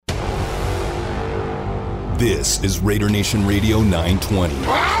This is Raider Nation Radio 920.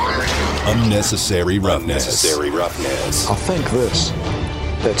 Unnecessary roughness. I think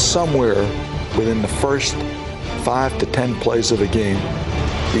that somewhere within the first 5 to 10 plays of the game,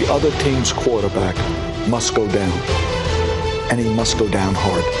 the other team's quarterback must go down. And he must go down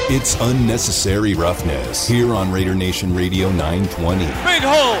hard. It's Unnecessary Roughness here on Raider Nation Radio 920. Big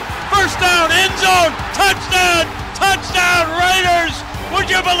hole, first down, end zone, touchdown, Raiders! Would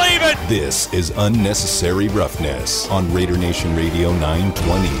you believe it? This is Unnecessary Roughness on Raider Nation Radio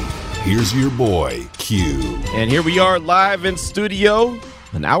 920. Here's your boy, Q. And here we are live in studio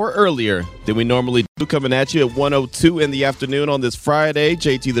an hour earlier than we normally do, coming at you at 1:02 in the afternoon on this Friday.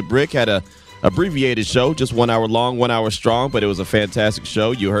 JT the Brick had a abbreviated show, just 1 hour long, 1 hour strong, but it was a fantastic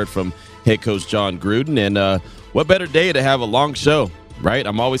show. You heard from head coach John Gruden, and what better day to have a long show, right?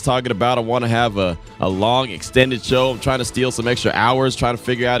 I'm always talking about I want to have a long, extended show. I'm trying to steal some extra hours, trying to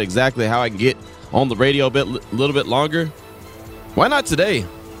figure out exactly how I can get on the radio a little bit longer. Why not today?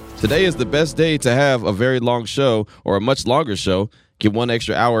 Today is the best day to have a very long show or a much longer show. Get 1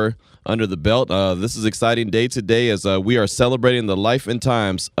 extra hour under the belt. This is an exciting day today as we are celebrating the life and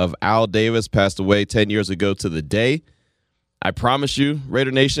times of Al Davis, passed away 10 years ago to the day. I promise you,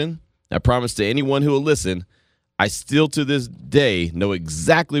 Raider Nation, I promise to anyone who will listen, I still to this day know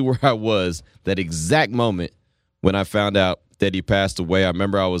exactly where I was that exact moment when I found out that he passed away. I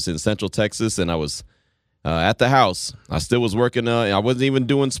remember I was in Central Texas and I was at the house. I still was working. I wasn't even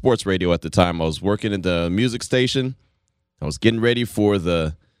doing sports radio at the time. I was working at the music station. I was getting ready for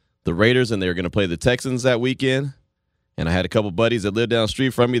the Raiders, and they were going to play the Texans that weekend. And I had a couple buddies that lived down the street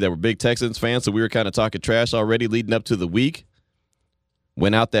from me that were big Texans fans, so we were kind of talking trash already leading up to the week.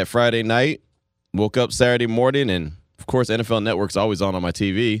 Went out that Friday night, woke up Saturday morning, and, of course, NFL Network's always on my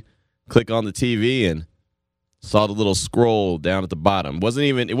TV. Click on the TV and saw the little scroll down at the bottom. It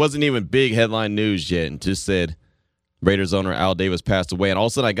wasn't even big headline news yet, and just said Raiders owner Al Davis passed away. And all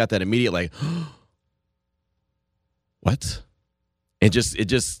of a sudden I got that immediate, like, what?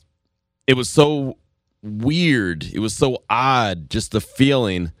 It was so weird. It was so odd, just the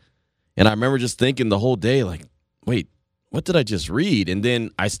feeling. And I remember just thinking the whole day, like, wait, what did I just read? And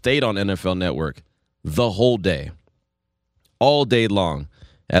then I stayed on NFL Network the whole day, all day long,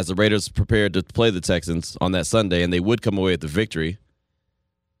 as the Raiders prepared to play the Texans on that Sunday, and they would come away with the victory.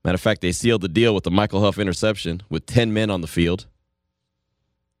 Matter of fact, they sealed the deal with the Michael Huff interception with 10 men on the field.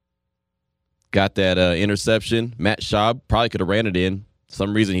 Got that interception. Matt Schaub probably could have ran it in.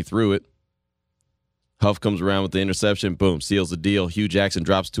 Some reason he threw it. Huff comes around with the interception. Boom, seals the deal. Hugh Jackson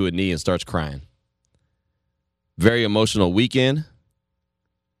drops to a knee and starts crying. Very emotional weekend,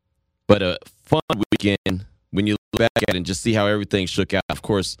 but a fun weekend when you look back at it and just see how everything shook out. Of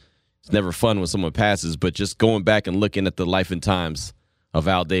course, it's never fun when someone passes, but just going back and looking at the life and times of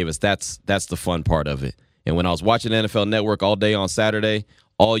Al Davis, that's the fun part of it. And when I was watching NFL Network all day on Saturday,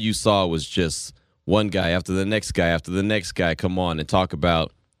 all you saw was just one guy after the next guy after the next guy come on and talk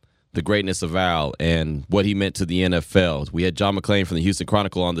about the greatness of Al and what he meant to the NFL. We had John McClain from the Houston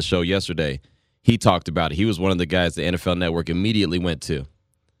Chronicle on the show yesterday. He talked about it. He was one of the guys the NFL Network immediately went to.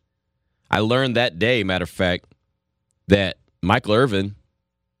 I learned that day, matter of fact, that Michael Irvin,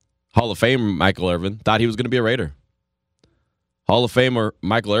 Hall of Famer Michael Irvin, thought he was going to be a Raider. Hall of Famer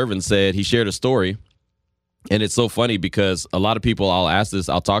Michael Irvin said he shared a story. And it's so funny because a lot of people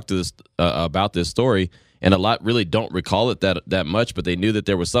I'll talk to this about this story, and a lot really don't recall it that much, but they knew that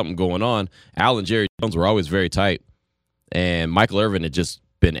there was something going on. Al and Jerry Jones were always very tight, and Michael Irvin had just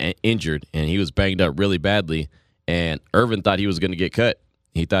been injured, and he was banged up really badly, and Irvin thought he was going to get cut.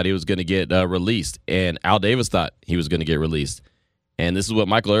 He thought he was going to get released, and Al Davis thought he was going to get released. And this is what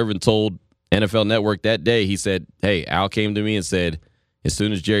Michael Irvin told NFL Network that day. He said, hey, Al came to me and said, as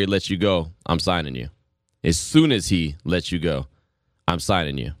soon as Jerry lets you go, I'm signing you. As soon as he lets you go, I'm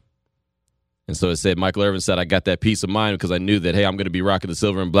signing you. And so it said, Michael Irvin said, I got that peace of mind because I knew that, hey, I'm going to be rocking the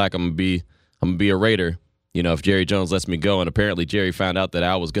silver and black. I'm going to be a Raider, you know, if Jerry Jones lets me go. And apparently Jerry found out that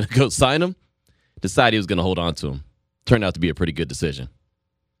Al was going to go sign him, decided he was going to hold on to him. Turned out to be a pretty good decision.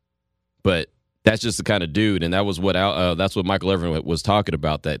 But that's just the kind of dude, and that was what that's what Michael Irvin was talking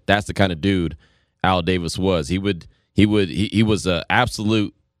about. That's the kind of dude Al Davis was. He was an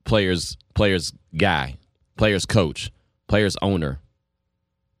absolute players guy. Players coach, players owner.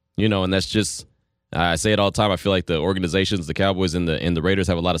 You know, and that's just, I say it all the time. I feel like the organizations, the Cowboys and the Raiders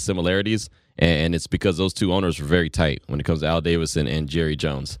have a lot of similarities, and it's because those two owners were very tight when it comes to Al Davis and Jerry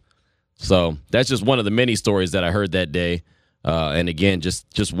Jones. So that's just one of the many stories that I heard that day. And again,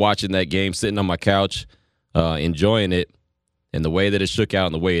 just watching that game, sitting on my couch, enjoying it, and the way that it shook out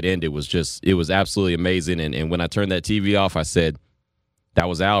and the way it ended it was absolutely amazing. And when I turned that TV off, I said, that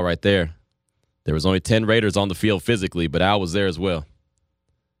was Al right there. There was only 10 Raiders on the field physically, but Al was there as well.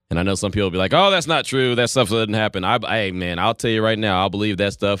 And I know some people will be like, oh, that's not true. That stuff doesn't happen. Hey, man, I'll tell you right now, I'll believe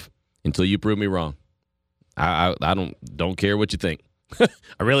that stuff until you prove me wrong. I don't care what you think.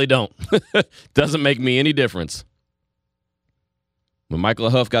 I really don't. Doesn't make me any difference. When Michael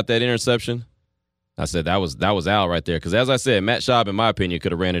Huff got that interception, I said that was Al right there. Because as I said, Matt Schaub, in my opinion,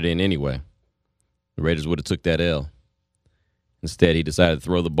 could have ran it in anyway. The Raiders would have took that L. Instead, he decided to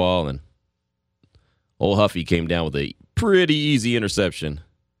throw the ball, and old Huffy came down with a pretty easy interception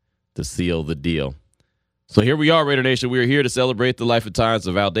to seal the deal. So here we are, Raider Nation. We are here to celebrate the life and times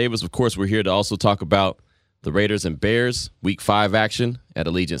of Al Davis. Of course, we're here to also talk about the Raiders and Bears Week 5 action at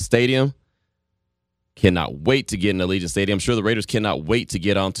Allegiant Stadium. Cannot wait to get in Allegiant Stadium. I'm sure the Raiders cannot wait to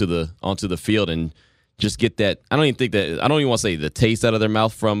get onto the field and just get that. I don't even want to say the taste out of their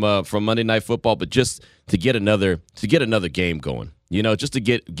mouth from Monday Night Football, but just to get another game going. You know, just to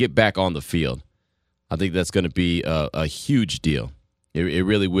get back on the field. I think that's going to be a huge deal. It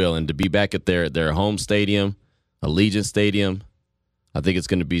really will. And to be back at their home stadium, Allegiant Stadium, I think it's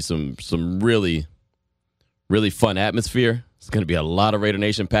going to be some really, really fun atmosphere. It's going to be a lot of Raider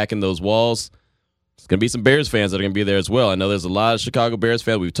Nation packing those walls. It's going to be some Bears fans that are going to be there as well. I know there's a lot of Chicago Bears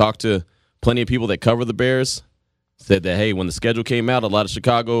fans. We've talked to plenty of people that cover the Bears. Said that, hey, when the schedule came out, a lot of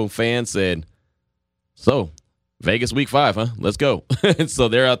Chicago fans said, so, Vegas Week 5, huh? Let's go. And so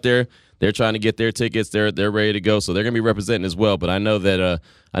they're out there. They're trying to get their tickets. They're ready to go. So they're going to be representing as well. But I know that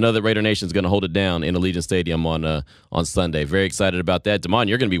Raider Nation is going to hold it down in Allegiant Stadium on Sunday. Very excited about that. Damon,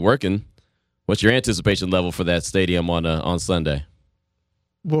 you're going to be working. What's your anticipation level for that stadium on Sunday?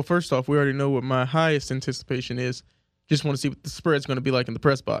 Well, first off, we already know what my highest anticipation is. Just want to see what the spread's going to be like in the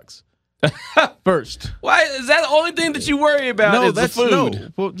press box. First. Why is that the only thing that you worry about? No, is that's the food. No.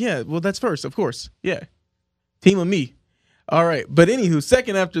 Well, yeah. Well, that's first, of course. Yeah. Team of me. All right. But anywho,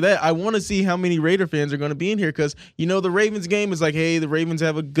 second after that, I want to see how many Raider fans are going to be in here because, you know, the Ravens game is like, hey, the Ravens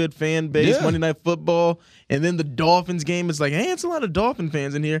have a good fan base, Monday Night Football. And then the Dolphins game is like, hey, it's a lot of Dolphin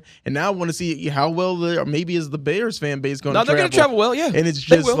fans in here. And now I want to see how well maybe is the Bears fan base going to travel. No, they're going to travel well, yeah. And it's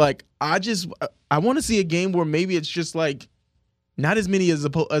just like, I want to see a game where maybe it's just like not as many as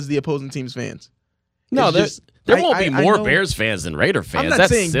the opposing team's fans. No, there won't be more Bears fans than Raider fans. I'm not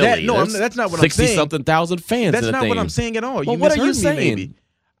that's saying silly. that. No, that's not what I'm saying. 60-something thousand fans. That's not what I'm saying at all. Well, what are you saying? Maybe.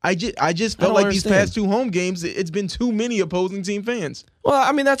 I just felt like these past two home games, it's been too many opposing team fans. Well,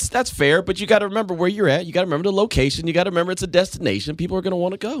 I mean, that's fair, but you got to remember where you're at. You got to remember the location. You got to remember it's a destination. People are going to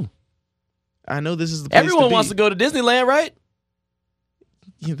want to go. I know this is the place Everyone wants to go to Disneyland, right?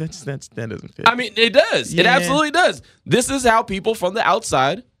 Yeah, that doesn't fit. I mean, it does. Yeah. It absolutely does. This is how people from the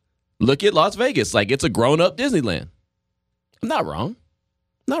outside look at Las Vegas. Like it's a grown-up Disneyland. I'm not wrong.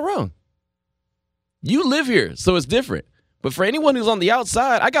 Not wrong. You live here, so it's different. But for anyone who's on the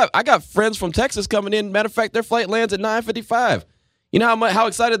outside, I got friends from Texas coming in. Matter of fact, their flight lands at 9:55. You know how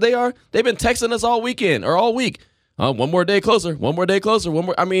excited they are? They've been texting us all weekend or all week. One more day closer. One more day closer. One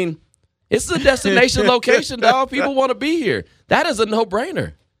more. I mean, it's a destination location, dog. People want to be here. That is a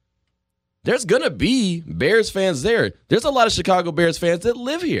no-brainer. There's going to be Bears fans there. There's a lot of Chicago Bears fans that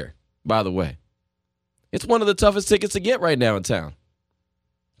live here, by the way. It's one of the toughest tickets to get right now in town.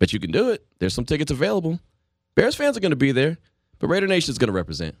 But you can do it. There's some tickets available. Bears fans are going to be there, but Raider Nation is going to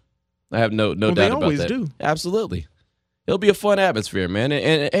represent. I have no doubt about that. They always do. Absolutely. It'll be a fun atmosphere, man.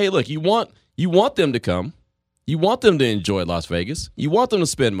 And hey, look, you want them to come. You want them to enjoy Las Vegas. You want them to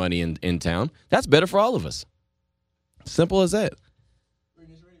spend money in town. That's better for all of us. Simple as that.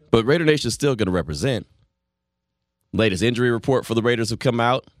 But Raider Nation is still going to represent. Latest injury report for the Raiders have come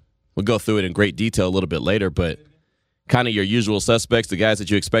out. We'll go through it in great detail a little bit later, but kind of your usual suspects, the guys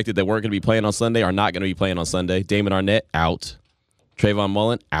that you expected that weren't going to be playing on Sunday are not going to be playing on Sunday. Damon Arnette, out. Trayvon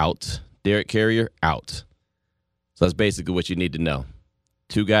Mullen, out. Derek Carrier, out. So that's basically what you need to know.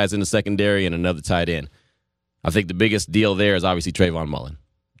 2 guys in the secondary and another tight end. I think the biggest deal there is obviously Trayvon Mullen.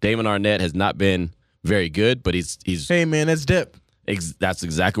 Damon Arnette has not been very good, but he's hey, man, that's depth. That's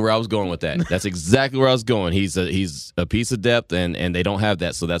exactly where I was going with that. That's exactly where I was going. He's a piece of depth, and they don't have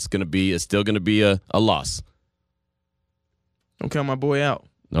that, so it's still going to be a loss. Don't count my boy out.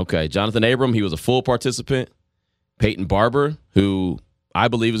 Okay, Jonathan Abram, he was a full participant. Peyton Barber, who I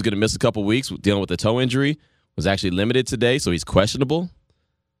believe is going to miss a couple weeks dealing with a toe injury, was actually limited today, so he's questionable.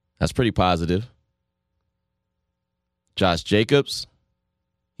 That's pretty positive. Josh Jacobs,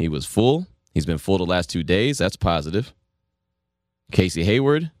 he was full. He's been full the last 2 days. That's positive. Casey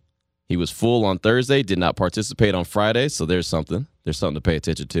Hayward, he was full on Thursday, did not participate on Friday, so there's something. There's something to pay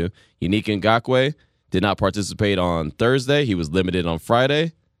attention to. Unique Ngakoue did not participate on Thursday. He was limited on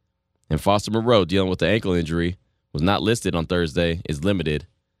Friday. And Foster Moreau, dealing with the ankle injury, was not listed on Thursday, is limited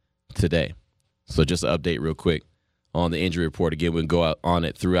today. So just an update real quick on the injury report. Again, we can go out on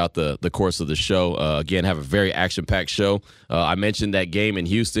it throughout the course of the show. Again, have a very action-packed show. I mentioned that game in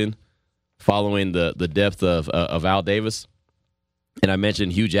Houston following the depth of Al Davis. And I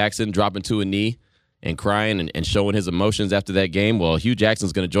mentioned Hugh Jackson dropping to a knee and crying and showing his emotions after that game. Well, Hugh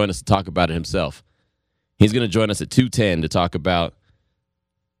Jackson's going to join us to talk about it himself. He's going to join us at 2:10 to talk about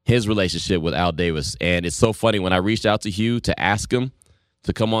his relationship with Al Davis. And it's so funny, when I reached out to Hugh to ask him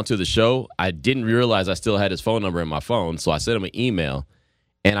to come on to the show, I didn't realize I still had his phone number in my phone, so I sent him an email.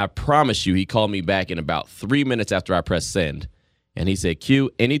 And I promise you, he called me back in about 3 minutes after I pressed send. And he said,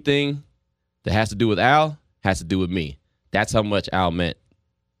 Q, anything that has to do with Al has to do with me. That's how much Al meant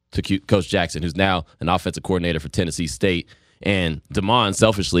to Coach Jackson, who's now an offensive coordinator for Tennessee State. And Damon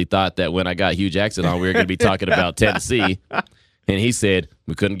selfishly thought that when I got Hugh Jackson on, we were going to be talking about Tennessee. And he said,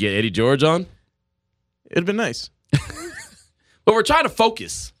 we couldn't get Eddie George on? It'd been nice. But we're trying to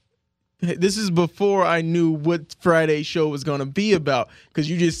focus. This is before I knew what Friday's show was going to be about, because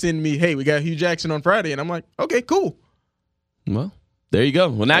you just send me, hey, we got Hugh Jackson on Friday. And I'm like, okay, cool. Well, there you go.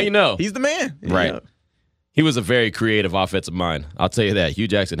 Well, now you know. He's the man. Right. Yeah. He was a very creative offensive mind. I'll tell you that. Hugh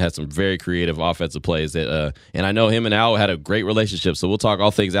Jackson had some very creative offensive plays. And I know him and Al had a great relationship. So we'll talk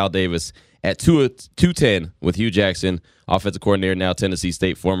all things Al Davis at 2:10 with Hugh Jackson, offensive coordinator, now Tennessee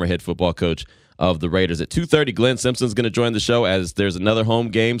State, former head football coach of the Raiders. At 2:30, Glenn Simpson's going to join the show as there's another home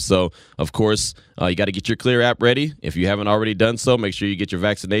game. So, of course, you got to get your Clear app ready. If you haven't already done so, make sure you get your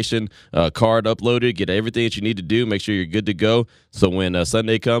vaccination card uploaded, get everything that you need to do, make sure you're good to go. So when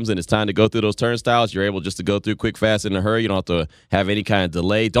Sunday comes and it's time to go through those turnstiles, you're able just to go through quick, fast, in a hurry. You don't have to have any kind of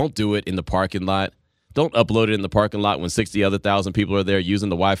delay. Don't do it in the parking lot. Don't upload it in the parking lot when 60 other thousand people are there using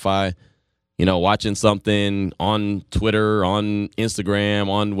the Wi-Fi. You know, watching something on Twitter, on Instagram,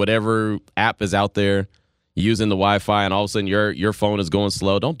 on whatever app is out there, using the Wi-Fi, and all of a sudden your phone is going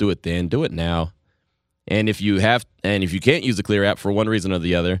slow. Don't do it then. Do it now. And if you can't use the Clear app for one reason or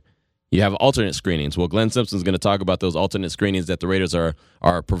the other, you have alternate screenings. Well, Glenn Simpson's going to talk about those alternate screenings that the Raiders are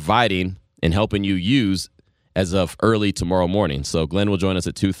providing and helping you use as of early tomorrow morning. So Glenn will join us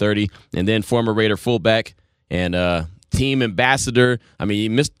at 2:30, and then former Raider fullback and team ambassador. I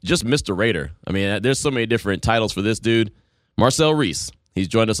mean, just Mr. Raider. I mean, there's so many different titles for this dude. Marcel Reese. He's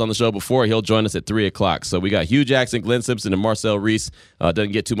joined us on the show before. He'll join us at 3 o'clock. So we got Hugh Jackson, Glenn Simpson, and Marcel Reese.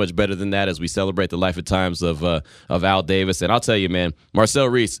 Doesn't get too much better than that as we celebrate the life and times of Al Davis. And I'll tell you, man, Marcel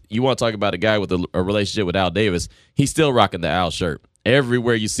Reese, you want to talk about a guy with a relationship with Al Davis, he's still rocking the Al shirt.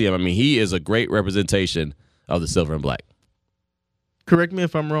 Everywhere you see him. I mean, he is a great representation of the silver and black. Correct me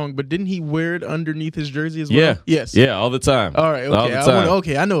if I'm wrong, but didn't he wear it underneath his jersey as well? Yeah. Yes. Yeah, all the time. All right.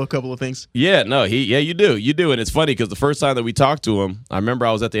 Okay. I know a couple of things. Yeah, no, you do. And it's funny because the first time that we talked to him, I remember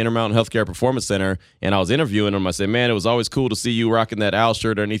I was at the Intermountain Healthcare Performance Center and I was interviewing him. I said, man, it was always cool to see you rocking that Al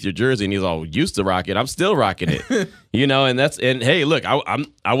shirt underneath your jersey. And he's all, used to rock it. I'm still rocking it. You know, and hey, look,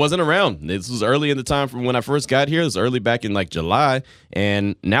 I wasn't around. This was early in the time from when I first got here. This was early back in like July.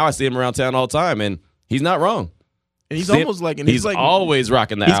 And now I see him around town all the time. And he's not wrong. And he's almost like, he's always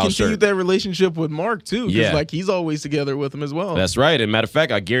rocking the Al shirt. He's continued that relationship with Mark too. Yeah, like he's always together with him as well. That's right. And matter of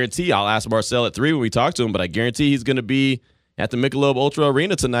fact, I guarantee I'll ask Marcel at 3 when we talk to him, but I guarantee he's going to be at the Michelob Ultra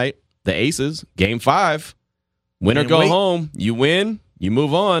Arena tonight. The Aces, Game 5. Win or go home. You win, you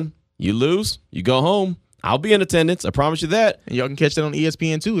move on. You lose, you go home. I'll be in attendance. I promise you that. And y'all can catch that on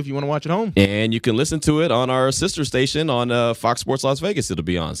ESPN too if you want to watch it home. And you can listen to it on our sister station on Fox Sports Las Vegas. It'll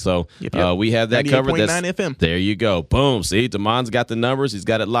be on. So we have that covered. 98.9 FM. There you go. Boom. See, Damon's got the numbers. He's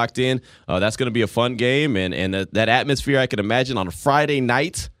got it locked in. That's going to be a fun game. And that atmosphere I can imagine on a Friday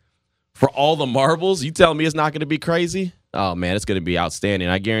night for all the marbles. You tell me it's not going to be crazy? Oh, man, it's going to be outstanding.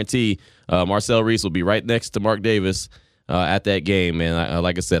 I guarantee Marcel Reese will be right next to Mark Davis at that game, and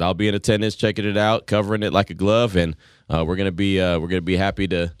like I said, I'll be in attendance, checking it out, covering it like a glove, and we're gonna be happy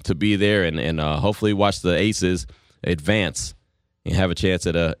to be there and hopefully watch the Aces advance and have a chance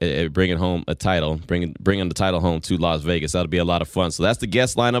at bringing home a title, bringing the title home to Las Vegas. That'll be a lot of fun. So that's the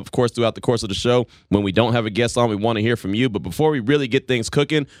guest lineup, of course, throughout the course of the show. When we don't have a guest on, we want to hear from you. But before we really get things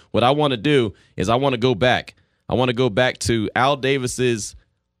cooking, what I want to do is I want to go back. I want to go back to Al Davis's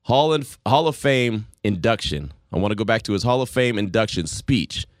Hall of Fame induction. I want to go back to his Hall of Fame induction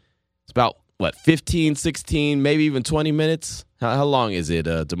speech. It's about, 15, 16, maybe even 20 minutes? How long is it,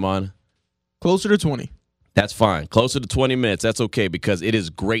 Damon? Closer to 20. That's fine. Closer to 20 minutes. That's okay because it is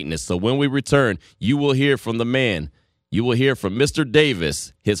greatness. So when we return, you will hear from the man. You will hear from Mr.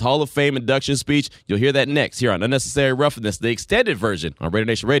 Davis, his Hall of Fame induction speech. You'll hear that next here on Unnecessary Roughness, the extended version on Raider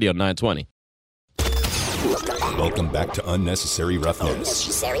Nation Radio 920. Welcome back to Unnecessary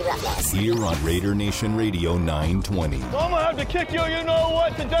Roughness. Here on Raider Nation Radio 920. I'm going to have to kick you, you know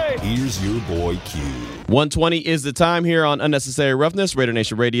what, today. Here's your boy Q. 1:20 is the time here on Unnecessary Roughness, Raider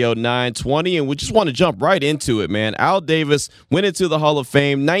Nation Radio 920, and we just want to jump right into it, man. Al Davis went into the Hall of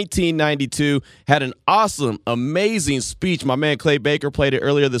Fame 1992, had an awesome, amazing speech. My man Clay Baker played it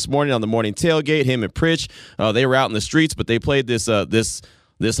earlier this morning on the morning tailgate. Him and Pritch, they were out in the streets, but they played this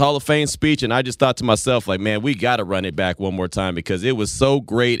Hall of Fame speech, and I just thought to myself, like, man, we got to run it back one more time because it was so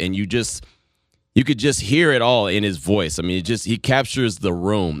great, and you could just hear it all in his voice. I mean, he captures the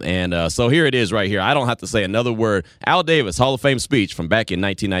room. And so here it is right here. I don't have to say another word. Al Davis, Hall of Fame speech from back in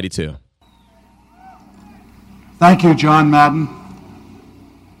 1992. Thank you, John Madden.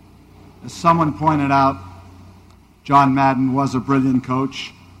 As someone pointed out, John Madden was a brilliant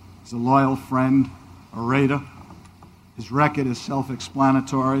coach. He's a loyal friend, a Raider. His record is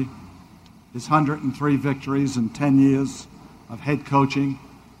self-explanatory. His 103 victories in 10 years of head coaching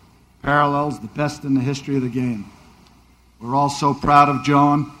parallels the best in the history of the game. We're all so proud of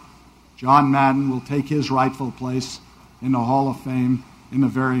John. John Madden will take his rightful place in the Hall of Fame in the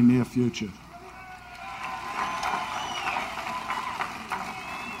very near future.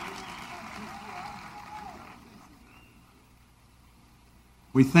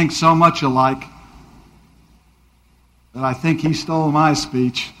 We think so much alike that I think he stole my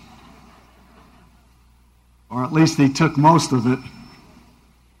speech, or at least he took most of it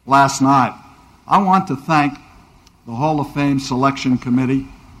last night. I want to thank the Hall of Fame Selection Committee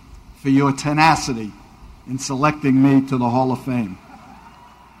for your tenacity in selecting me to the Hall of Fame.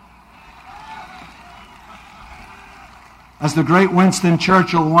 As the great Winston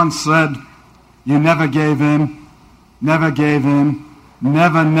Churchill once said, you never gave in, never,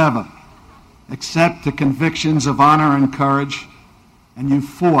 never, except to convictions of honor and courage, and you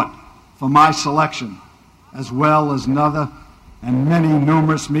fought for my selection, as well as another and many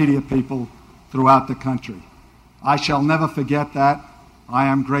numerous media people throughout the country. I shall never forget that. I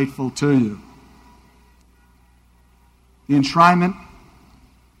am grateful to you. The enshrinement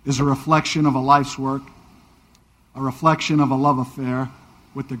is a reflection of a life's work, a reflection of a love affair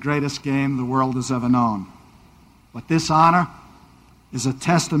with the greatest game the world has ever known. But this honor is a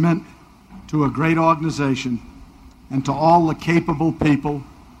testament to a great organization and to all the capable people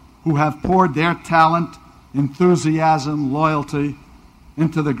who have poured their talent, enthusiasm, loyalty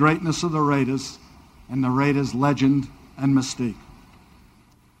into the greatness of the Raiders and the Raiders' legend and mystique.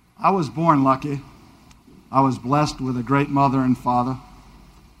 I was born lucky. I was blessed with a great mother and father.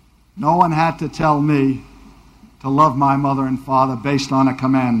 No one had to tell me to love my mother and father based on a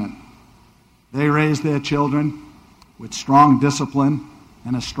commandment. They raised their children with strong discipline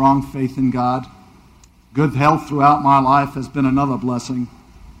and a strong faith in God. Good health throughout my life has been another blessing,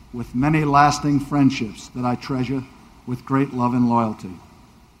 with many lasting friendships that I treasure with great love and loyalty.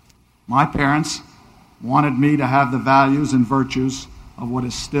 My parents wanted me to have the values and virtues of what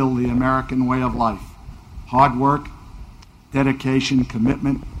is still the American way of life: hard work, dedication,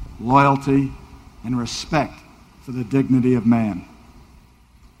 commitment, loyalty, and respect for the dignity of man.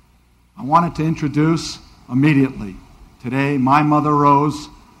 I wanted to introduce immediately today my mother Rose,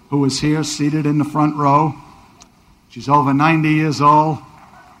 who is here seated in the front row. She's over 90 years old.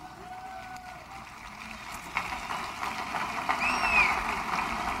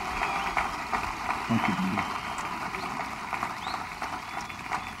 Thank you, baby.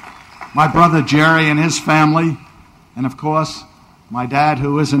 My brother Jerry and his family, and of course, my dad,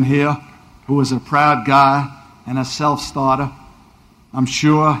 who isn't here, who is a proud guy and a self-starter. I'm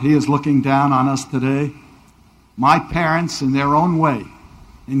sure he is looking down on us today. My parents, in their own way,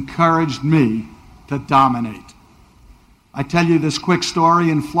 encouraged me to dominate. I tell you this quick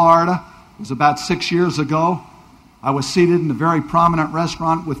story in Florida. It was about 6 years ago. I was seated in a very prominent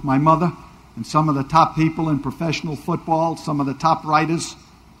restaurant with my mother and some of the top people in professional football, some of the top writers,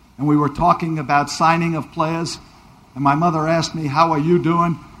 and we were talking about signing of players. And my mother asked me, "How are you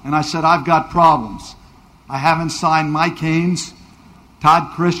doing?" And I said, "I've got problems. I haven't signed Mike Haynes,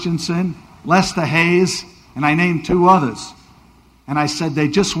 Todd Christensen, Lester Hayes, and I named 2 others." And I said, "They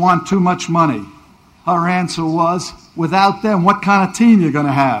just want too much money." Her answer was, "Without them, what kind of team you going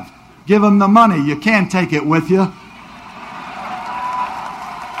to have? Give them the money. You can't take it with you."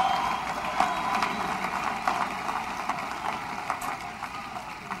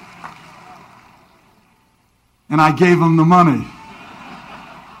 And I gave them the money.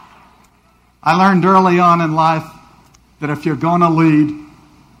 I learned early on in life that if you're going to lead,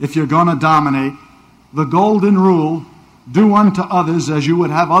 if you're going to dominate, the golden rule, do unto others as you would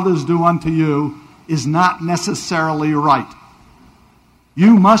have others do unto you, is not necessarily right.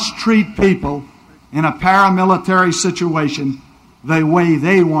 You must treat people in a paramilitary situation the way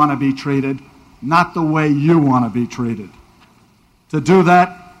they want to be treated, not the way you want to be treated. To do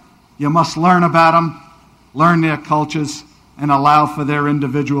that, you must learn about them, learn their cultures, and allow for their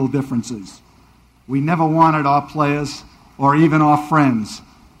individual differences. We never wanted our players, or even our friends,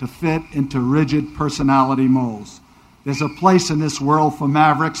 to fit into rigid personality molds. There's a place in this world for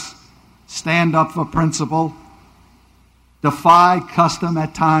mavericks. Stand up for principle, defy custom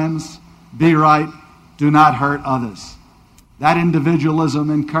at times, be right, do not hurt others. That individualism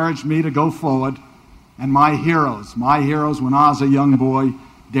encouraged me to go forward, and my heroes when I was a young boy,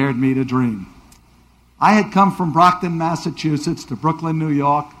 dared me to dream. I had come from Brockton, Massachusetts to Brooklyn, New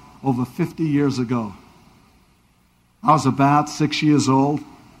York over 50 years ago. I was about 6 years old.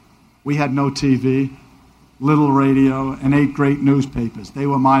 We had no TV, little radio, and 8 great newspapers. They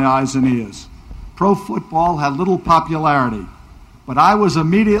were my eyes and ears. Pro football had little popularity, but I was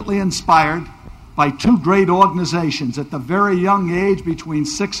immediately inspired by 2 great organizations at the very young age, between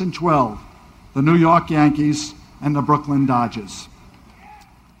 6 and 12, the New York Yankees and the Brooklyn Dodgers.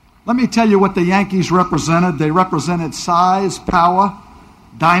 Let me tell you what the Yankees represented. They represented size, power,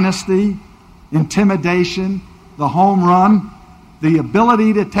 dynasty, intimidation, the home run, the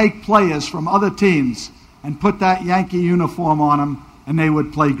ability to take players from other teams and put that Yankee uniform on them, and they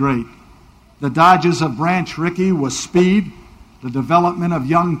would play great. The Dodgers of Branch Rickey was speed, the development of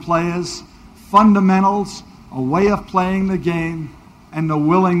young players, fundamentals, a way of playing the game, and the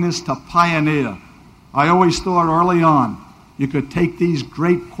willingness to pioneer. I always thought early on you could take these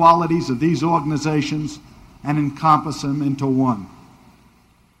great qualities of these organizations and encompass them into one.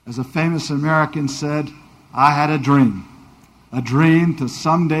 As a famous American said, I had a dream to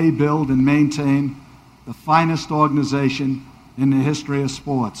someday build and maintain the finest organization in the history of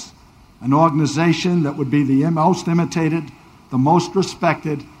sports, an organization that would be the most imitated, the most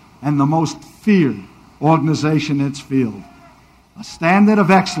respected, and the most feared organization in its field, a standard of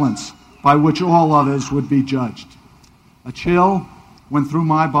excellence by which all others would be judged. A chill went through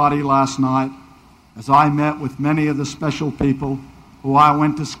my body last night as I met with many of the special people who I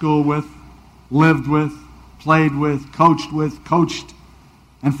went to school with, lived with, played with, coached,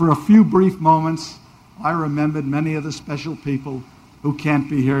 and for a few brief moments, I remembered many of the special people who can't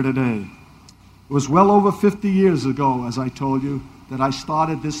be here today. It was well over 50 years ago, as I told you, that I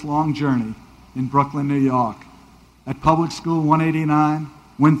started this long journey in Brooklyn, New York. At Public School 189,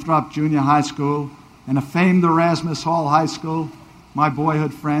 Winthrop Junior High School, and a famed Erasmus Hall High School, my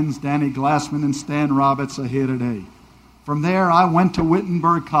boyhood friends Danny Glassman and Stan Roberts are here today. From there, I went to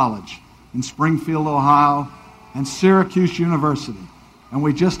Wittenberg College in Springfield, Ohio, and Syracuse University. And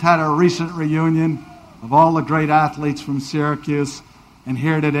we just had a recent reunion of all the great athletes from Syracuse. And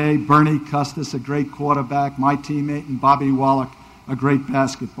here today, Bernie Custis, a great quarterback, my teammate, and Bobby Wallach, a great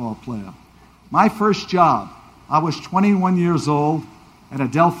basketball player. My first job, I was 21 years old at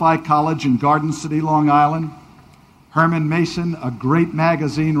Adelphi College in Garden City, Long Island. Herman Mason, a great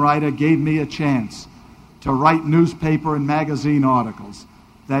magazine writer, gave me a chance to write newspaper and magazine articles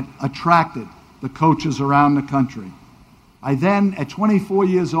that attracted the coaches around the country. I then, at 24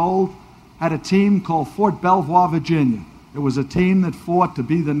 years old, had a team called Fort Belvoir, Virginia. It was a team that fought to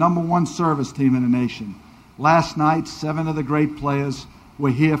be the #1 service team in the nation. Last night, 7 of the great players were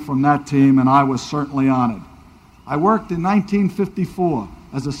here from that team, and I was certainly honored. I worked in 1954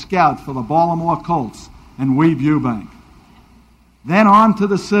 as a scout for the Baltimore Colts and Weeb Eubank. Then on to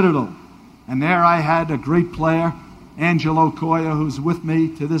the Citadel, and there I had a great player, Angelo Coya, who's with me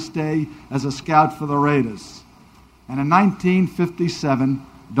to this day as a scout for the Raiders. And in 1957,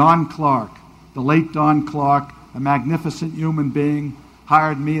 Don Clark, the late Don Clark, a magnificent human being,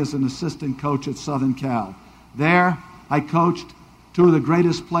 hired me as an assistant coach at Southern Cal. There, I coached 2 of the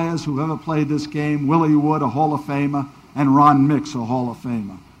greatest players who've ever played this game, Willie Wood, a Hall of Famer, and Ron Mix, a Hall of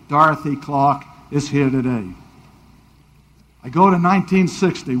Famer. Dorothy Clark is here today. I go to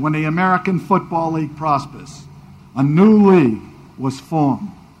 1960, when the American Football League prospers. A new league was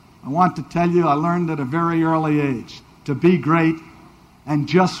formed. I want to tell you, I learned at a very early age, to be great and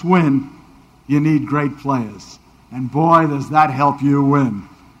just win, you need great players. And boy, does that help you win.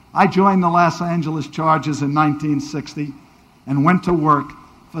 I joined the Los Angeles Chargers in 1960 and went to work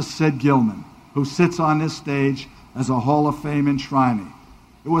for Sid Gilman, who sits on this stage as a Hall of Fame enshrinee.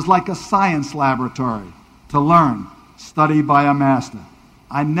 It was like a science laboratory to learn, study by a master.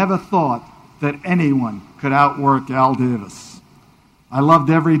 I never thought that anyone could outwork Al Davis. I loved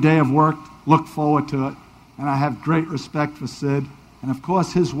every day of work, looked forward to it, and I have great respect for Sid, and of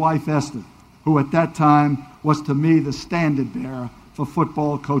course his wife Esther, who at that time was to me the standard bearer for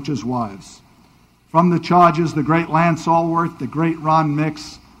football coaches' wives. From the Chargers, the great Lance Allworth, the great Ron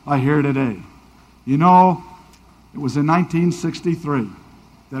Mix are here today. You know, it was in 1963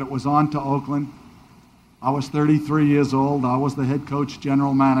 that it was on to Oakland. I was 33 years old. I was the head coach,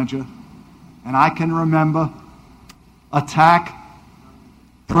 general manager. And I can remember attack,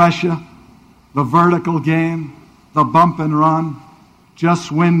 pressure, the vertical game, the bump and run,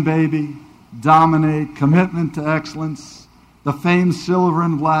 just win, baby, dominate, commitment to excellence, the famed silver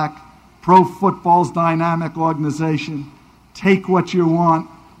and black, pro football's dynamic organization, take what you want,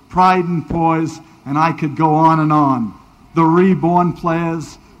 pride and poise, and I could go on and on. The reborn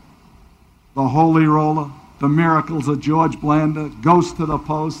players, the holy roller, the miracles of George Blanda, ghost to the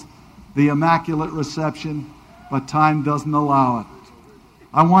post, the immaculate reception, but time doesn't allow it.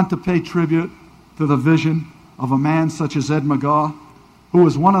 I want to pay tribute to the vision of a man such as Ed McGaw, who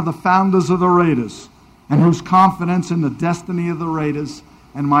was one of the founders of the Raiders, and whose confidence in the destiny of the Raiders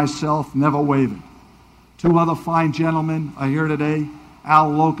and myself never wavered. Two other fine gentlemen are here today,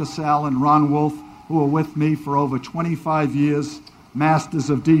 Al Locasal and Ron Wolf, who are with me for over 25 years, masters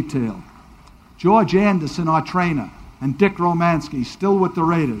of detail. George Anderson, our trainer, and Dick Romanski, still with the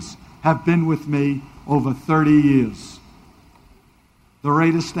Raiders, have been with me over 30 years. The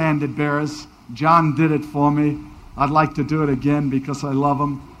Raiders standard bearers, John did it for me. I'd like to do it again because I love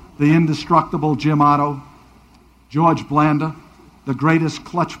him. The indestructible Jim Otto, George Blanda, the greatest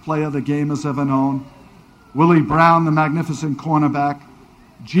clutch player the game has ever known, Willie Brown, the magnificent cornerback,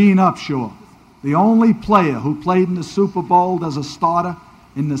 Gene Upshaw, the only player who played in the Super Bowl as a starter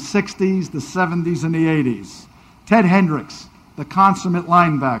in the 60s, the 70s, and the 80s, Ted Hendricks, the consummate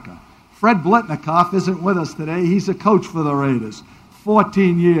linebacker. Fred Blitnikoff isn't with us today. He's a coach for the Raiders.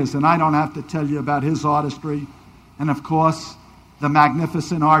 14 years, and I don't have to tell you about his artistry. And, of course, the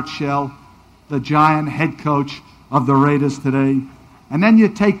magnificent Art Shell, the giant head coach of the Raiders today. And then you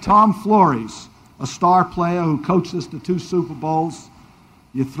take Tom Flores, a star player who coached us to 2 Super Bowls.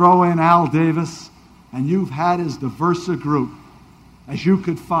 You throw in Al Davis, and you've had as diverse a group as you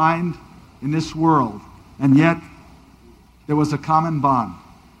could find in this world. And yet, there was a common bond.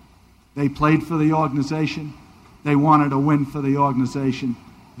 They played for the organization. They wanted to win for the organization.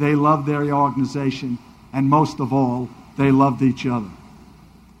 They loved their organization. And most of all, they loved each other.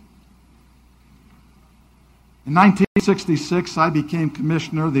 In 1966, I became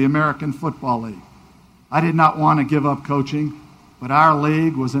commissioner of the American Football League. I did not want to give up coaching, but our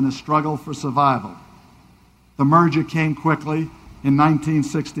league was in a struggle for survival. The merger came quickly in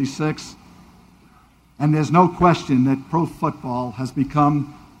 1966, and there's no question that pro football has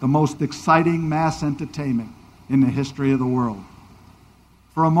become the most exciting mass entertainment in the history of the world.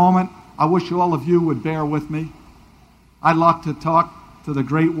 For a moment, I wish all of you would bear with me. I'd like to talk to the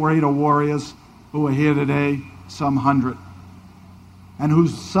great Raider Warriors who are here today, some 100, and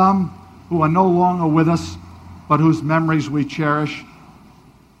some who are no longer with us, but whose memories we cherish.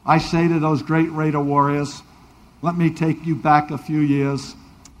 I say to those great Raider Warriors, let me take you back a few years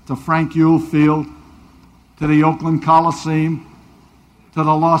to Frank Ewell Field, to the Oakland Coliseum, to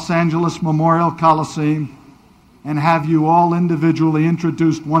the Los Angeles Memorial Coliseum, and have you all individually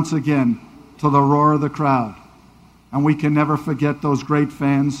introduced once again to the roar of the crowd. And we can never forget those great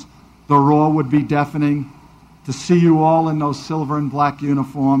fans. The roar would be deafening. To see you all in those silver and black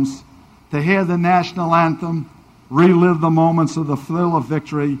uniforms, to hear the national anthem, relive the moments of the thrill of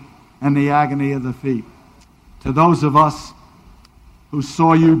victory and the agony of defeat. To those of us who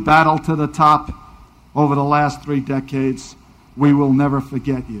saw you battle to the top over the last 3 decades, we will never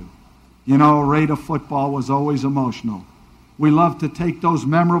forget you. You know, Raider football was always emotional. We loved to take those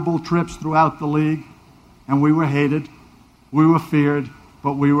memorable trips throughout the league, and we were hated, we were feared,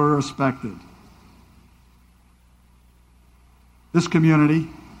 but we were respected. This community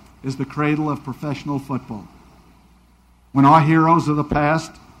is the cradle of professional football. When our heroes of the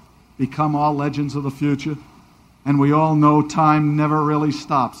past become our legends of the future, and we all know time never really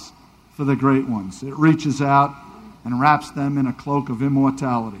stops for the great ones. It reaches out and wraps them in a cloak of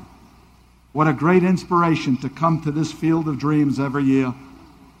immortality. What a great inspiration to come to this Field of Dreams every year,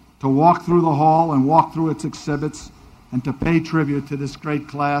 to walk through the hall and walk through its exhibits, and to pay tribute to this great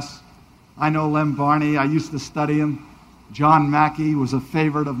class. I know Lem Barney. I used to study him. John Mackey was a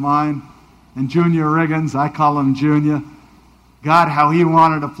favorite of mine. And Junior Riggins, I call him Junior. God, how he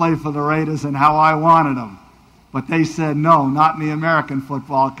wanted to play for the Raiders and how I wanted him. But they said, no, not in the American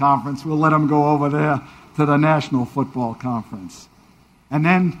Football Conference. We'll let him go over there to the National Football Conference. And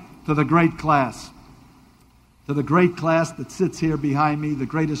then to the great class. To the great class that sits here behind me, the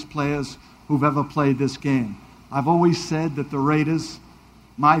greatest players who've ever played this game. I've always said that the Raiders,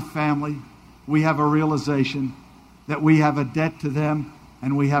 my family, we have a realization that we have a debt to them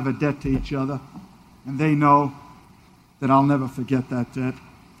and we have a debt to each other. And they know that I'll never forget that debt.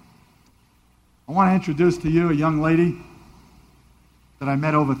 I want to introduce to you a young lady that I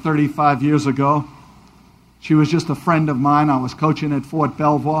met over 35 years ago. She was just a friend of mine. I was coaching at Fort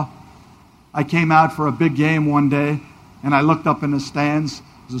Belvoir. I came out for a big game one day, and I looked up in the stands.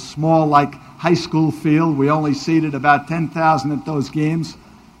 It was a small, like, high school field. We only seated about 10,000 at those games.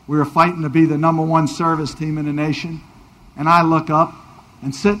 We were fighting to be the #1 service team in the nation. And I look up,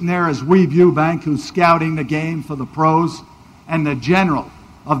 and sitting there is Weeb Eubank, who's scouting the game for the pros, and the general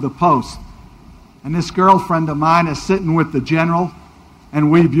of the post. And this girlfriend of mine is sitting with the general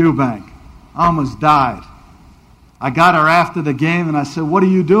and Weeb Eubank. I almost died. I got her after the game, and I said, "What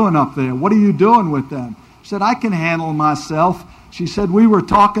are you doing up there? What are you doing with them?" She said, "I can handle myself." She said, "We were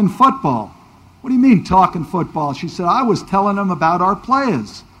talking football." "What do you mean talking football?" She said, "I was telling them about our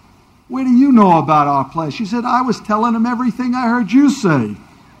players." "Where do you know about our players?" She said, "I was telling them everything I heard you say."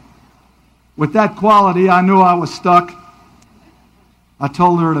 With that quality, I knew I was stuck. I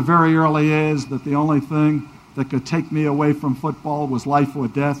told her at a very early age that the only thing that could take me away from football was life or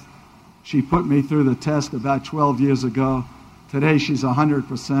death. She put me through the test about 12 years ago. Today she's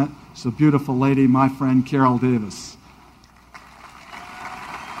 100%. She's a beautiful lady, my friend Carol Davis.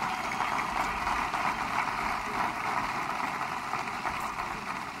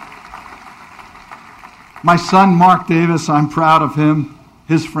 My son, Mark Davis, I'm proud of him,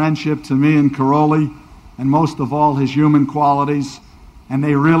 his friendship to me and Caroli, and most of all, his human qualities. And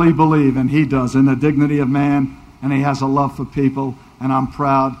they really believe, and he does, in the dignity of man, and he has a love for people, and I'm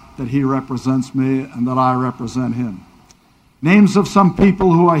proud that he represents me and that I represent him. Names of some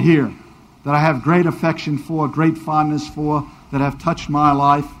people who are here that I have great affection for, great fondness for, that have touched my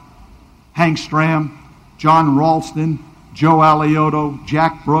life: Hank Stram, John Ralston, Joe Alioto,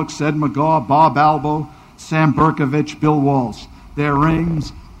 Jack Brooks, Ed McGaw, Bob Albo, Sam Berkovich, Bill Walsh.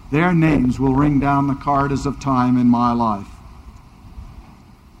 Their names will ring down the corridors of time in my life.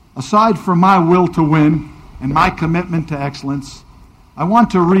 Aside from my will to win and my commitment to excellence, I want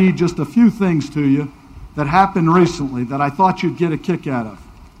to read just a few things to you that happened recently that I thought you'd get a kick out of.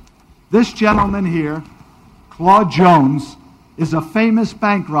 This gentleman here, Claude Jones, is a famous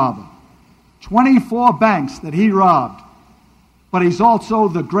bank robber. 24 banks that he robbed. But he's also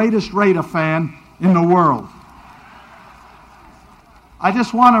the greatest Raider fan in the world. I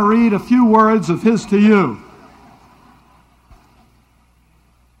just want to read a few words of his to you.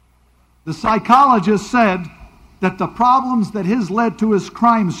 The psychologist said that the problems that has led to his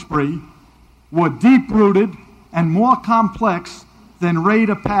crime spree were deep-rooted and more complex than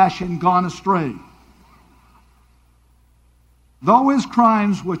Raider passion gone astray. Though his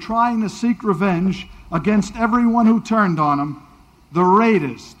crimes were trying to seek revenge against everyone who turned on him, the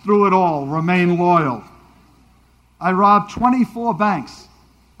Raiders, through it all, remained loyal. I robbed 24 banks.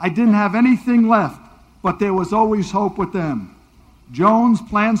 I didn't have anything left, but there was always hope with them. Jones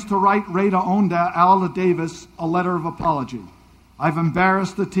plans to write Raider owner Al Davis a letter of apology. "I've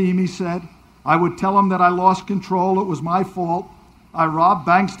embarrassed the team," he said. "I would tell him that I lost control. It was my fault. I robbed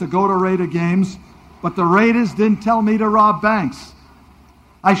banks to go to Raider games, but the Raiders didn't tell me to rob banks.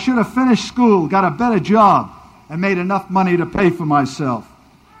 I should have finished school, got a better job, and made enough money to pay for myself."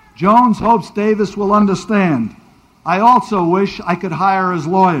 Jones hopes Davis will understand. "I also wish I could hire his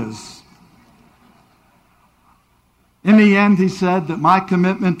lawyers." In the end, he said that my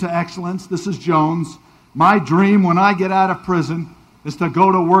commitment to excellence, this is Jones, my dream when I get out of prison is to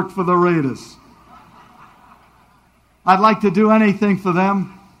go to work for the Raiders. I'd like to do anything for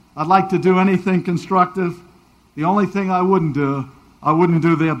them. I'd like to do anything constructive. The only thing I wouldn't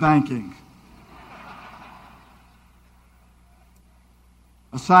do their banking.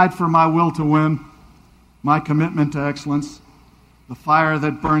 Aside from my will to win, my commitment to excellence, the fire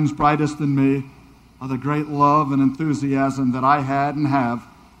that burns brightest in me are the great love and enthusiasm that I had and have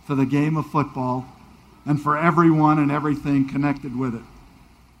for the game of football and for everyone and everything connected with it.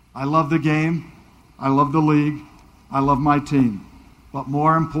 I love the game, I love the league, I love my team. But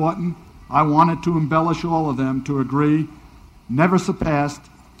more important, I wanted to embellish all of them to agree, never surpassed,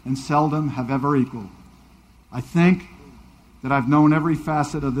 and seldom have ever equaled. I think that I've known every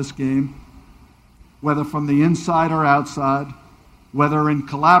facet of this game, whether from the inside or outside, whether in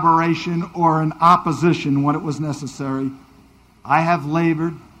collaboration or in opposition when it was necessary. I have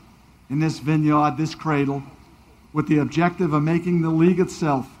labored in this vineyard, this cradle, with the objective of making the league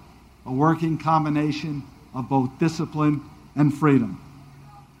itself a working combination of both discipline and freedom.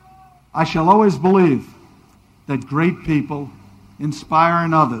 I shall always believe that great people inspire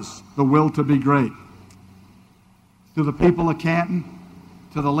in others the will to be great. To the people of Canton,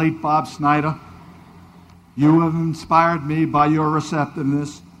 to the late Bob Snyder, you have inspired me by your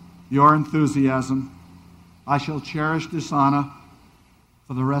receptiveness, your enthusiasm. I shall cherish this honor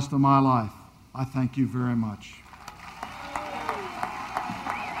for the rest of my life. I thank you very much.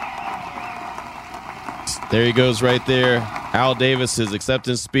 There he goes right there. Al Davis, his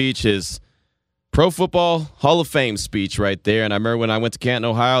acceptance speech, his Pro Football Hall of Fame speech right there. And I remember when I went to Canton,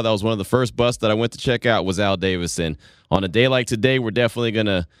 Ohio, that was one of the first busts that I went to check out was Al Davis. And on a day like today, we're definitely going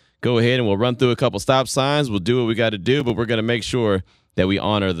to go ahead and we'll run through a couple stop signs. We'll do what we got to do, but we're going to make sure that we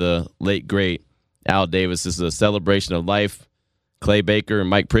honor the late, great Al Davis. This is a celebration of life. Clay Baker and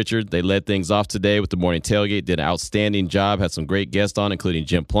Mike Pritchard, they led things off today with the morning tailgate, did an outstanding job, had some great guests on, including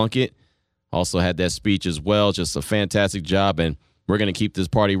Jim Plunkett. Also had that speech as well, just a fantastic job, and we're going to keep this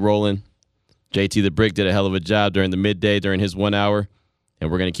party rolling. JT the Brick did a hell of a job during the midday, during his 1 hour,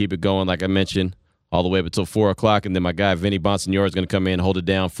 and we're going to keep it going, like I mentioned, all the way up until 4 o'clock, and then my guy Vinny Bonsignore is going to come in and hold it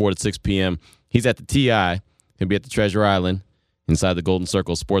down 4 to 6 p.m. He's at the TI. He'll be at the Treasure Island inside the Golden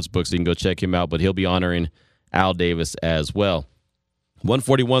Circle Sportsbook, so you can go check him out, but he'll be honoring Al Davis as well.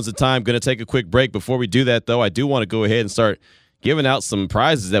 1:41's the time. Going to take a quick break. Before we do that, though, I do want to go ahead and start giving out some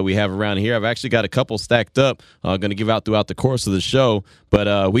prizes that we have around here. I've actually got a couple stacked up. Going to give out throughout the course of the show.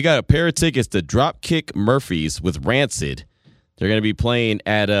 But we got a pair of tickets to Dropkick Murphys with Rancid. They're going to be playing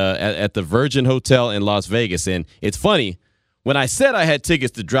at the Virgin Hotel in Las Vegas. And it's funny, when I said I had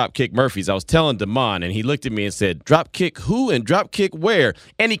tickets to Dropkick Murphys, I was telling Damon, and he looked at me and said, Dropkick who and Dropkick where?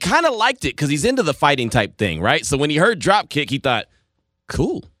 And he kind of liked it because he's into the fighting type thing, right? So when he heard Dropkick, he thought,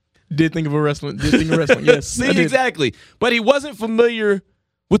 cool. Did think of wrestling. Yes. See, exactly. But he wasn't familiar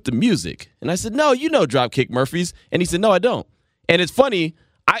with the music. And I said, no, you know Dropkick Murphys. And he said, no, I don't. And it's funny.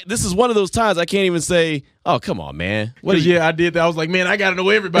 This is one of those times I can't even say, oh, come on, man. Yeah, I did that. I was like, man, I got to know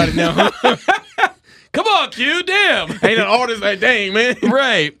everybody now. Come on, Q. Damn. Ain't an artist like, dang, man.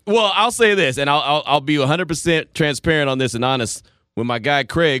 Right. Well, I'll say this, and I'll be 100% transparent on this and honest. When my guy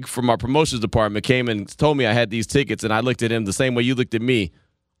Craig from our promotions department came and told me I had these tickets, and I looked at him the same way you looked at me,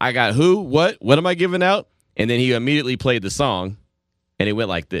 I got who, what am I giving out? And then he immediately played the song, and it went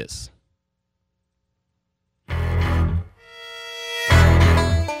like this.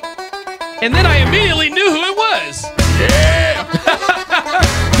 And then I immediately knew who it was. Yeah.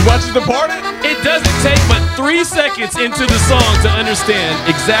 You watching The Party? It doesn't take but 3 seconds into the song to understand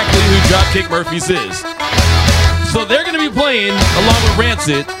exactly who Dropkick Murphys is. So they're going to be playing along with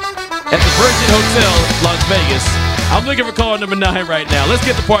Rancid at the Virgin Hotel, Las Vegas. I'm looking for caller number 9 right now. Let's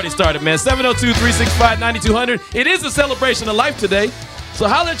get the party started, man. 702-365-9200. It is a celebration of life today. So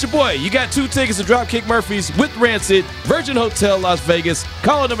holler at your boy. You got 2 tickets to Dropkick Murphys with Rancid, Virgin Hotel, Las Vegas.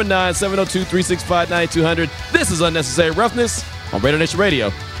 Caller number 9, 702-365-9200. This is Unnecessary Roughness on Raider Nation Radio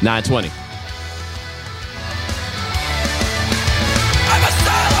 920.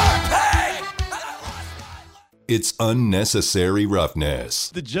 It's Unnecessary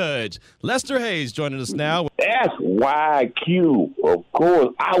Roughness. The judge, Lester Hayes, joining us now. That's why Q, of course,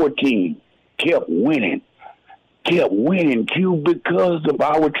 our team kept winning, Q, because of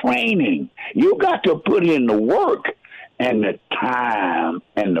our training. You got to put in the work and the time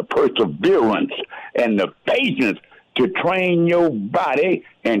and the perseverance and the patience to train your body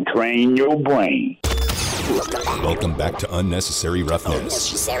and train your brain. Welcome back to Unnecessary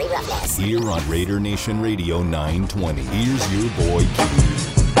Roughness. Here on Raider Nation Radio 920. Here's your boy Q.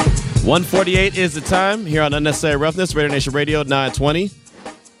 1:48 is the time here on Unnecessary Roughness, Raider Nation Radio 920.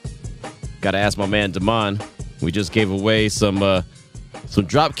 Got to ask my man Damon. We just gave away some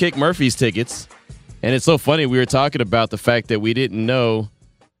Dropkick Murphys tickets, and it's so funny. We were talking about the fact that we didn't know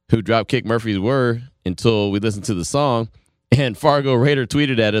who Dropkick Murphys were until we listened to the song, and Fargo Raider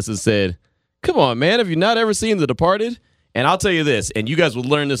tweeted at us and said, come on, man, have you not ever seen The Departed? And I'll tell you this, and you guys will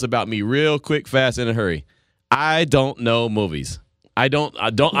learn this about me real quick, fast, in a hurry. I don't know movies. I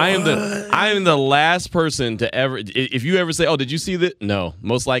am the last person to ever, if you ever say, oh, did you see that? No,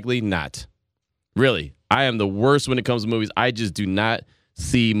 most likely not. Really. I am the worst when it comes to movies. I just do not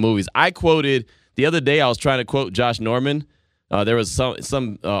see movies. I quoted, the other day I was trying to quote Josh Norman. There was some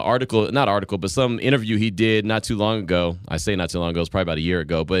interview he did not too long ago. I say not too long ago, it's probably about a year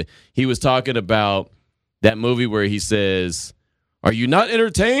ago, but he was talking about that movie where he says, are you not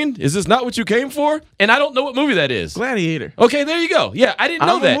entertained? Is this not what you came for? And I don't know what movie that is. Gladiator. Okay, there you go. Yeah, I didn't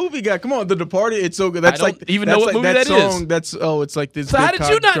know that. I'm a movie guy. Come on, The Departed. It's so good. That's I don't even know what movie that song, is. It's like this. So how did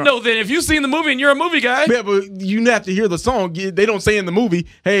you not know then? If you've seen the movie and you're a movie guy. Yeah, but you have to hear the song. They don't say in the movie,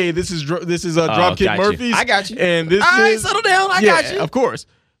 hey, this is Dropkick Murphys. I got you. And this all right, settle down. I got you. Of course.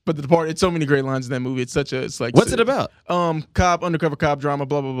 But The Departed, it's so many great lines in that movie. It's like what's it about? Undercover cop drama,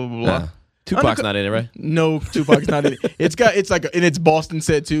 blah blah blah blah blah. Tupac's not in it, right? No, Tupac's not in it. And it's Boston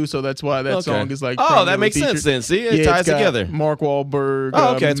set too, so that's why that song is like. Oh, that makes sense then. See, it ties together. Mark Wahlberg.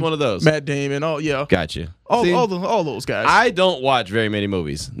 Oh, okay, it's one of those. Matt Damon. Oh, yeah. Gotcha. All those guys. I don't watch very many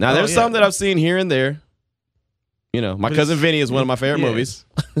movies. Now, there's some that I've seen here and there. My Cousin Vinny is one of my favorite movies.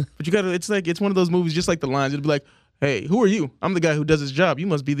 But you gotta. It's one of those movies, just like The Lines. It'd be like, "Hey, who are you? I'm the guy who does his job. You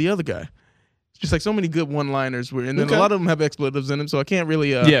must be the other guy." Just like so many good one-liners, and then a lot of them have expletives in them, so I can't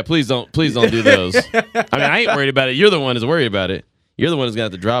really. Yeah, please don't do those. I ain't worried about it. You're the one who's worried about it. You're the one who's gonna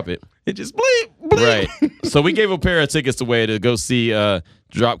have to drop it. It just bleep, bleep. Right. So we gave a pair of tickets away to go see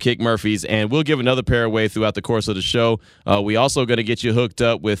Dropkick Murphys, and we'll give another pair away throughout the course of the show. We also going to get you hooked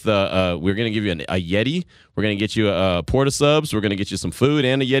up with. We're going to give you a Yeti. We're going to get you a Porta Subs. We're going to get you some food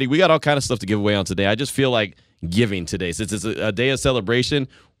and a Yeti. We got all kind of stuff to give away on today. I just feel like giving today. Since it's a day of celebration,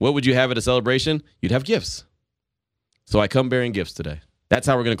 what would you have at a celebration? You'd have gifts. So I come bearing gifts today. That's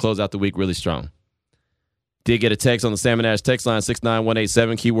how we're going to close out the week really strong. Did get a text on the Salmon Ash text line,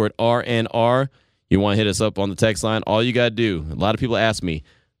 69187, keyword RNR. You want to hit us up on the text line, all you got to do, a lot of people ask me,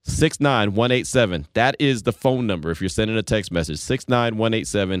 69187. That is the phone number if you're sending a text message,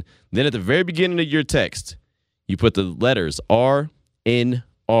 69187. Then at the very beginning of your text, you put the letters RNR and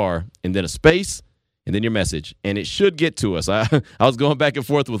then a space, and then your message, and it should get to us. I was going back and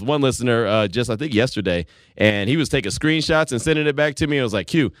forth with one listener I think yesterday, and he was taking screenshots and sending it back to me. I was like,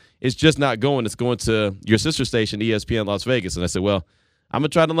 Q, it's just not going. It's going to your sister station, ESPN Las Vegas. And I said, well, I'm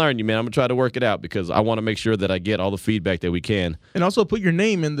going to try to learn you, man. I'm going to try to work it out because I want to make sure that I get all the feedback that we can. And also put your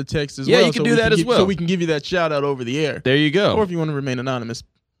name in the text as well. Yeah, you can do that as well. So we can give you that shout-out over the air. There you go. Or if you want to remain anonymous.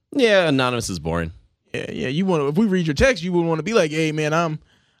 Yeah, anonymous is boring. Yeah. You want to? If we read your text, you would want to be like, hey, man,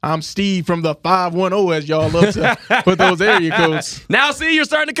 I'm Steve from the 510, as y'all love to put those area codes. Now, see, you're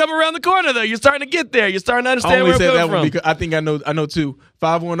starting to come around the corner, though. You're starting to get there. You're starting to understand where I'm coming from. Because I think I know two.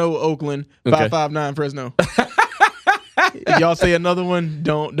 510 Oakland, 559 Fresno. If y'all say another one,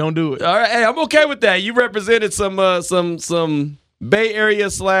 don't do it. All right, hey, I'm okay with that. You represented some Bay Area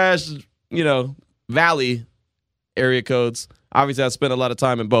 / Valley area codes. Obviously, I spent a lot of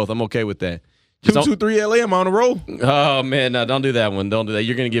time in both. I'm okay with that. 223 LA, I'm on a roll. Oh, man, no, don't do that one. Don't do that.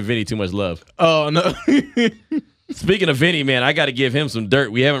 You're going to give Vinny too much love. Oh, no. Speaking of Vinny, man, I got to give him some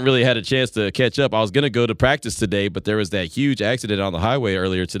dirt. We haven't really had a chance to catch up. I was going to go to practice today, but there was that huge accident on the highway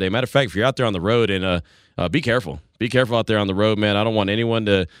earlier today. Matter of fact, if you're out there on the road, and be careful. Be careful out there on the road, man. I don't want anyone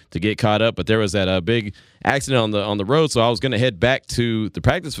to get caught up, but there was that big accident on the road, so I was going to head back to the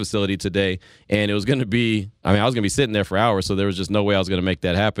practice facility today, and it was going to be – I was going to be sitting there for hours, so there was just no way I was going to make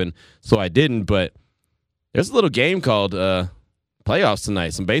that happen. So I didn't, but there's a little game called playoffs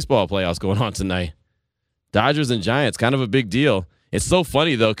tonight, some baseball playoffs going on tonight. Dodgers and Giants, kind of a big deal. It's so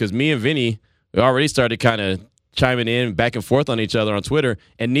funny, though, because me and Vinny, we already started kind of chiming in back and forth on each other on Twitter,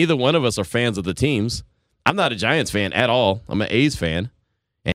 and neither one of us are fans of the teams. I'm not a Giants fan at all. I'm an A's fan.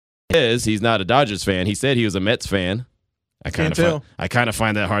 And he's not a Dodgers fan. He said he was a Mets fan. I kind of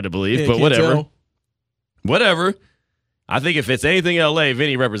find that hard to believe, but whatever. Whatever. I think if it's anything LA,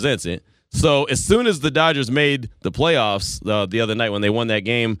 Vinny represents it. So as soon as the Dodgers made the playoffs the other night when they won that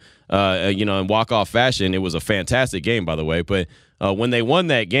game, in walk-off fashion, it was a fantastic game, by the way. But when they won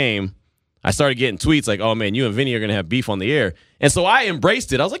that game, I started getting tweets like, "Oh man, you and Vinny are gonna have beef on the air," and so I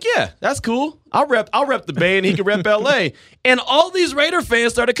embraced it. I was like, "Yeah, that's cool. I'll rep the Bay, and he can rep LA." And all these Raider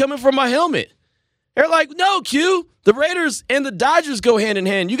fans started coming for my helmet. They're like, "No, Q, the Raiders and the Dodgers go hand in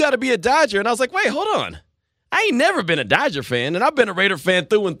hand. You got to be a Dodger." And I was like, "Wait, hold on. I ain't never been a Dodger fan, and I've been a Raider fan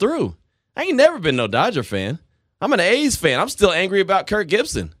through and through. I ain't never been no Dodger fan. I'm an A's fan. I'm still angry about Kirk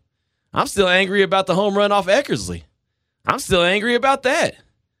Gibson. I'm still angry about the home run off Eckersley. I'm still angry about that."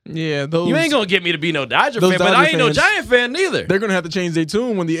 Yeah, you ain't gonna get me to be no Dodger fan, but I ain't no Giant fan neither. They're gonna have to change their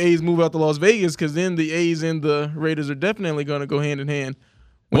tune when the A's move out to Las Vegas, because then the A's and the Raiders are definitely gonna go hand in hand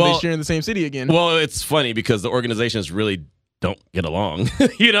when they share in the same city again. Well, it's funny because the organizations really don't get along.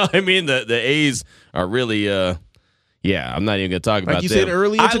 You know what I mean? The A's are really, I'm not even gonna talk about that. Like you said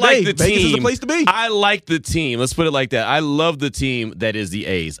earlier today, Vegas is the place to be. I like the team. Let's put it like that. I love the team that is the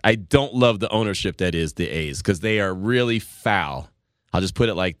A's. I don't love the ownership that is the A's because they are really foul. I'll just put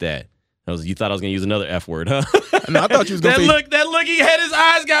it like that. You thought I was going to use another F word, huh? No, I thought you was going to say... That look, he had his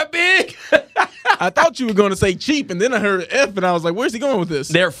eyes got big. I thought you were going to say cheap, and then I heard F, and I was like, where's he going with this?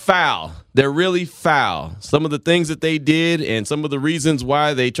 They're foul. They're really foul. Some of the things that they did and some of the reasons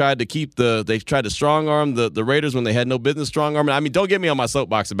why they tried to strong-arm the Raiders when they had no business strong-arming. I mean, don't get me on my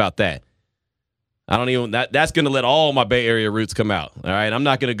soapbox about that. That's going to let all my Bay Area roots come out. All right. I'm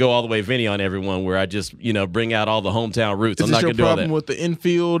not going to go all the way Vinny on everyone where I just, bring out all the hometown roots. I'm not going to do all that. Is this your problem with the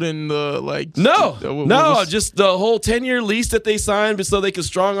infield and the No, just the whole 10-year lease that they signed so they could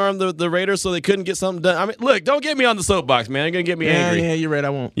strong arm the Raiders so they couldn't get something done. I mean, look, don't get me on the soapbox, man. You're going to get me angry. Yeah, you're right. I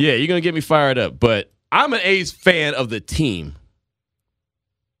won't. Yeah, you're going to get me fired up. But I'm an A's fan of the team.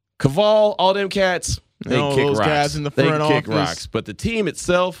 Caval, all them cats, they kick those rocks. guys in the front they kick office. rocks. But the team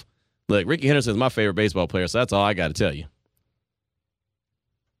itself, look, Ricky Henderson is my favorite baseball player, so that's all I got to tell you.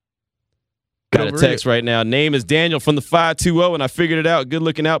 Got a text right now. Name is Daniel from the 520, and I figured it out. Good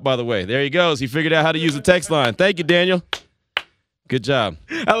looking out, by the way. There he goes. He figured out how to use the text line. Thank you, Daniel. Good job.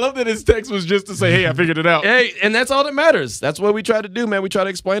 I love that his text was just to say, hey, I figured it out. Hey, and that's all that matters. That's what we try to do, man. We try to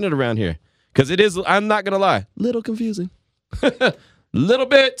explain it around here. Because it is, I'm not going to lie, little confusing. Little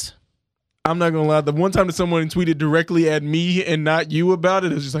bit. I'm not going to lie. The one time that someone tweeted directly at me and not you about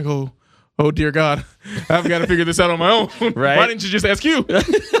it, it was just like, oh dear God, I've got to figure this out on my own. Right? Why didn't you just ask you?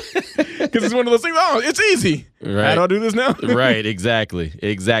 Because it's one of those things, it's easy. Right. How do I do this now? Right, exactly.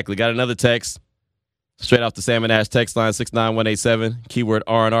 Got another text straight off the Salmon Ash text line, 69187, keyword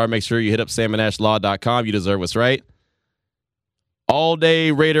R&R. Make sure you hit up salmonashlaw.com. You deserve what's right. All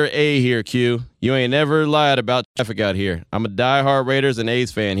day Raider A here, Q. You ain't never lied about traffic out here. I'm a diehard Raiders and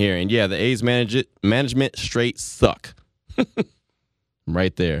A's fan here. And yeah, the A's management straight suck. I'm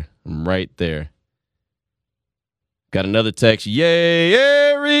right there. Got another text. Yay,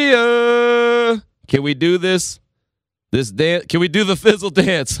 area. Can we do this dance? Can we do the Thizzle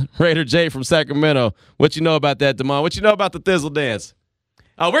dance? Raider J from Sacramento. What you know about that, Damon? What you know about the Thizzle dance?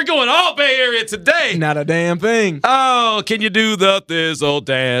 Oh, we're going all Bay Area today. Not a damn thing. Oh, can you do the Thizzle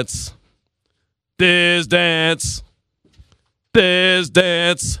dance? This dance.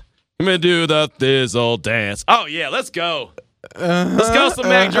 Let me do the Thizzle dance. Oh, yeah, let's go. Let's go some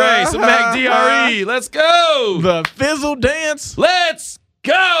Mac Dre, some Mac DRE. Let's go. The Thizzle dance. Let's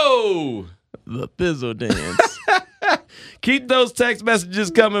go. The Thizzle dance. Keep those text messages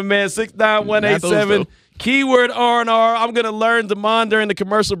coming, man. 69187. Keyword R&R. I'm going to learn Damon during the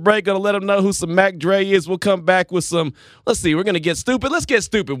commercial break. Going to let him know who some Mac Dre is. We'll come back with some, let's see, we're going to get stupid. Let's get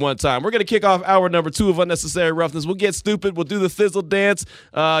stupid one time. We're going to kick off hour number 2 of Unnecessary Roughness. We'll get stupid. We'll do the Thizzle dance.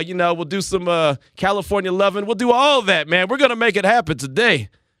 We'll do some California loving. We'll do all of that, man. We're going to make it happen today.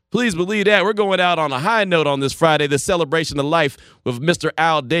 Please believe that. We're going out on a high note on this Friday, the celebration of life with Mr.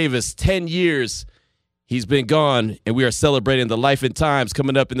 Al Davis. 10 years. He's been gone, and we are celebrating the life and times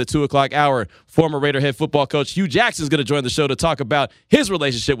coming up in the 2 o'clock hour. Former Raider head football coach Hugh Jackson is going to join the show to talk about his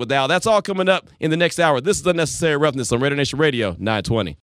relationship with Al. That's all coming up in the next hour. This is Unnecessary Roughness on Raider Nation Radio 920.